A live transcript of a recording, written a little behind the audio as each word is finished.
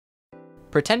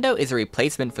Pretendo is a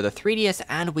replacement for the 3DS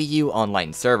and Wii U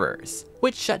online servers,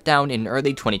 which shut down in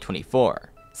early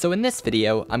 2024. So in this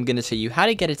video, I'm going to show you how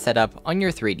to get it set up on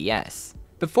your 3DS.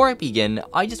 Before I begin,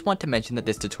 I just want to mention that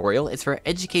this tutorial is for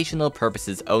educational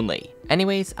purposes only.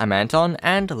 Anyways, I'm Anton,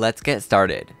 and let's get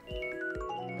started.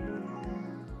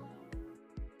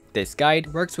 This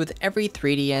guide works with every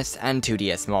 3DS and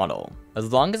 2DS model,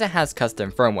 as long as it has custom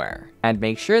firmware, and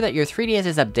make sure that your 3DS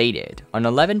is updated on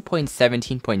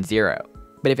 11.17.0.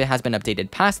 But if it has been updated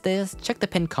past this, check the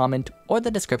pinned comment or the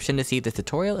description to see if this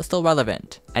tutorial is still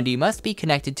relevant, and you must be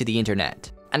connected to the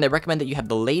internet, and I recommend that you have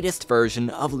the latest version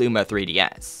of Luma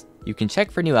 3DS. You can check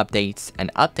for new updates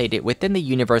and update it within the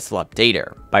Universal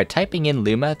Updater by typing in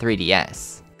Luma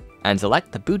 3DS, and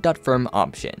select the boot.firm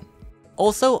option.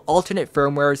 Also, alternate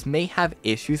firmwares may have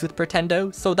issues with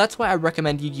Pretendo, so that's why I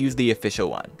recommend you use the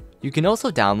official one. You can also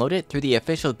download it through the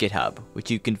official GitHub, which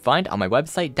you can find on my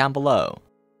website down below.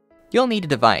 You'll need a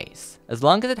device, as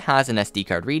long as it has an SD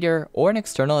card reader or an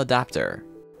external adapter,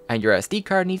 and your SD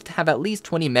card needs to have at least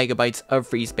 20 megabytes of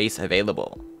free space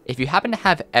available. If you happen to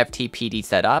have FTPD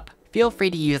set up, feel free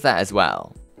to use that as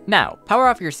well. Now, power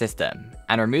off your system,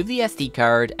 and remove the SD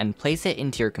card and place it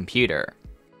into your computer.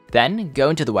 Then, go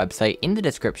into the website in the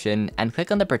description and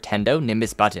click on the Pretendo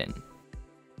Nimbus button.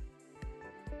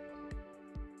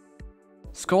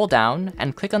 Scroll down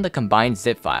and click on the combined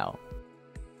zip file.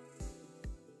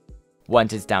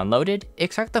 Once it's downloaded,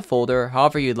 extract the folder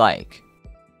however you'd like.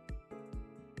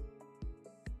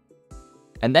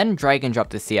 And then drag and drop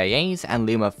the CIAs and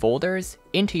Luma folders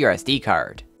into your SD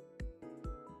card.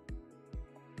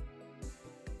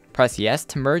 Press yes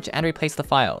to merge and replace the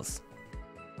files.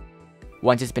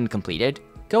 Once it's been completed,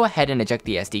 go ahead and eject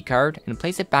the SD card and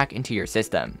place it back into your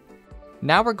system.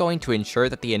 Now we're going to ensure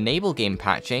that the Enable Game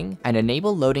Patching and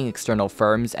Enable Loading External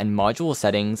Firms and Module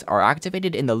settings are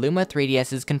activated in the Luma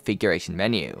 3DS's configuration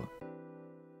menu.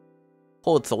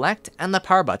 Hold Select and the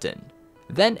Power button,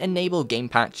 then Enable Game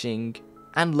Patching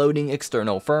and Loading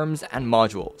External Firms and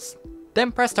Modules.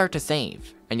 Then press Start to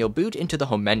save, and you'll boot into the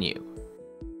home menu.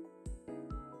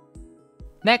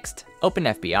 Next, open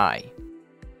FBI.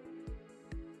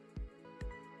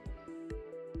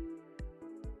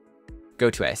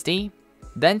 Go to SD,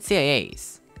 then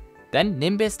CIAs, then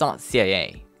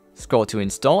nimbus.cia. Scroll to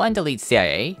Install and Delete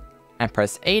CIA, and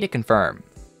press A to confirm.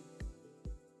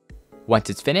 Once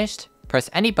it's finished, press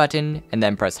any button and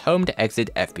then press Home to exit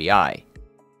FBI.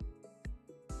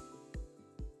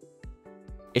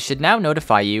 It should now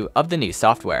notify you of the new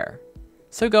software,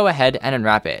 so go ahead and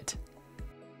unwrap it.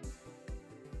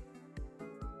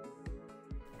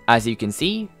 As you can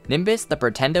see, Nimbus, the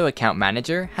Pretendo Account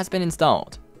Manager, has been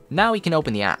installed. Now we can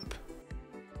open the app.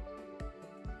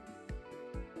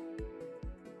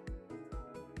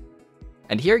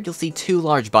 And here you'll see two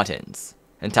large buttons,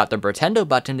 and tap the Pretendo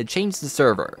button to change the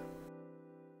server.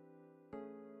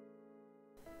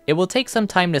 It will take some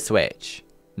time to switch.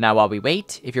 Now while we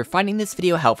wait, if you're finding this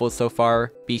video helpful so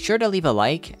far, be sure to leave a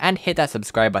like and hit that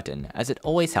subscribe button, as it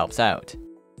always helps out.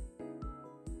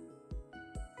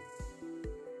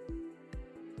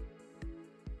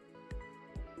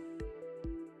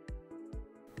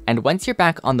 And once you're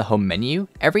back on the home menu,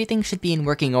 everything should be in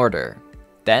working order.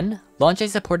 Then, launch a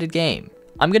supported game.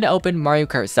 I'm gonna open Mario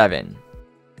Kart 7.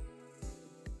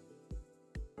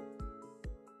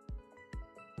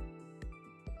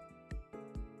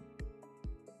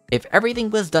 If everything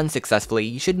was done successfully,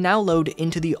 you should now load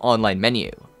into the online menu.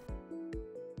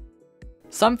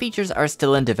 Some features are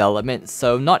still in development,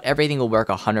 so not everything will work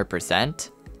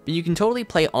 100%, but you can totally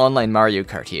play online Mario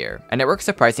Kart here, and it works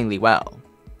surprisingly well.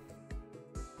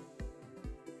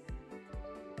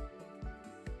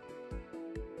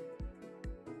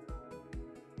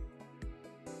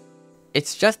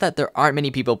 It's just that there aren't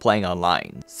many people playing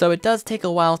online, so it does take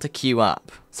a while to queue up.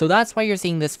 So that's why you're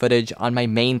seeing this footage on my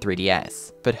main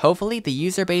 3DS, but hopefully the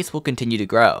user base will continue to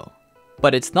grow.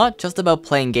 But it's not just about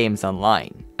playing games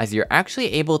online, as you're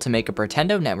actually able to make a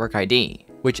Pretendo Network ID,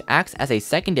 which acts as a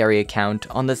secondary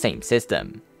account on the same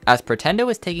system, as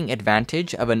Pretendo is taking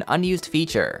advantage of an unused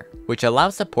feature, which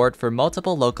allows support for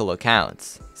multiple local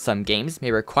accounts. Some games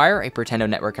may require a Pretendo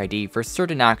Network ID for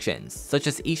certain actions, such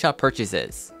as eShop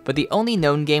purchases, but the only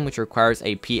known game which requires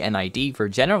a PNID for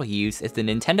general use is the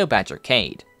Nintendo Batch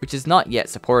Arcade, which is not yet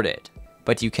supported.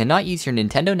 But you cannot use your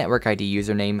Nintendo Network ID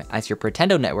username as your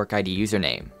Pretendo Network ID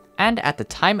username. And at the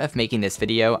time of making this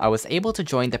video, I was able to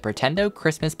join the Pretendo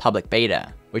Christmas Public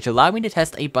Beta, which allowed me to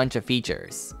test a bunch of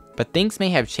features. But things may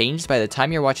have changed by the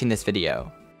time you're watching this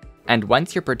video. And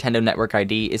once your Pretendo Network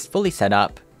ID is fully set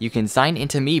up, you can sign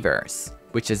into Miiverse,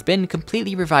 which has been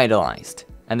completely revitalized,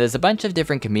 and there's a bunch of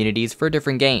different communities for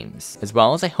different games, as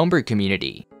well as a homebrew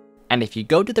community. And if you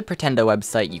go to the Pretendo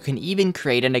website, you can even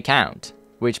create an account,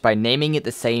 which by naming it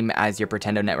the same as your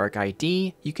Pretendo network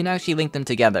ID, you can actually link them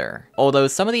together. Although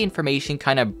some of the information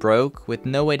kinda broke with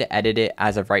no way to edit it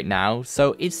as of right now,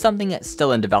 so it's something that's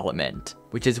still in development,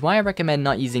 which is why I recommend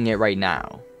not using it right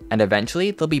now. And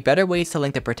eventually, there'll be better ways to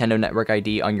link the Pretendo network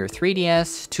ID on your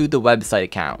 3DS to the website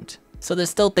account. So there's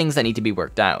still things that need to be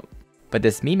worked out. But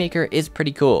this Mii Maker is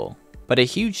pretty cool. But a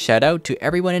huge shout out to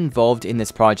everyone involved in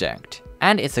this project.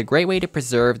 And it's a great way to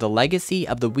preserve the legacy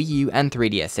of the Wii U and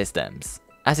 3DS systems,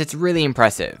 as it's really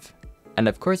impressive. And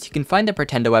of course, you can find the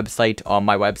Pretendo website on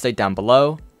my website down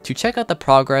below to check out the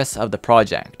progress of the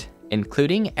project,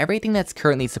 including everything that's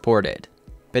currently supported.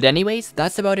 But anyways,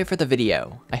 that's about it for the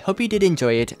video. I hope you did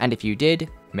enjoy it, and if you did,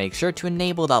 make sure to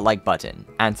enable that like button,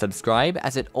 and subscribe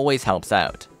as it always helps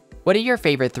out. What are your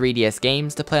favorite 3DS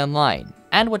games to play online?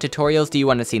 And what tutorials do you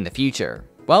want to see in the future?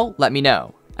 Well, let me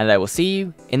know, and I will see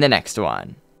you in the next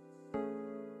one.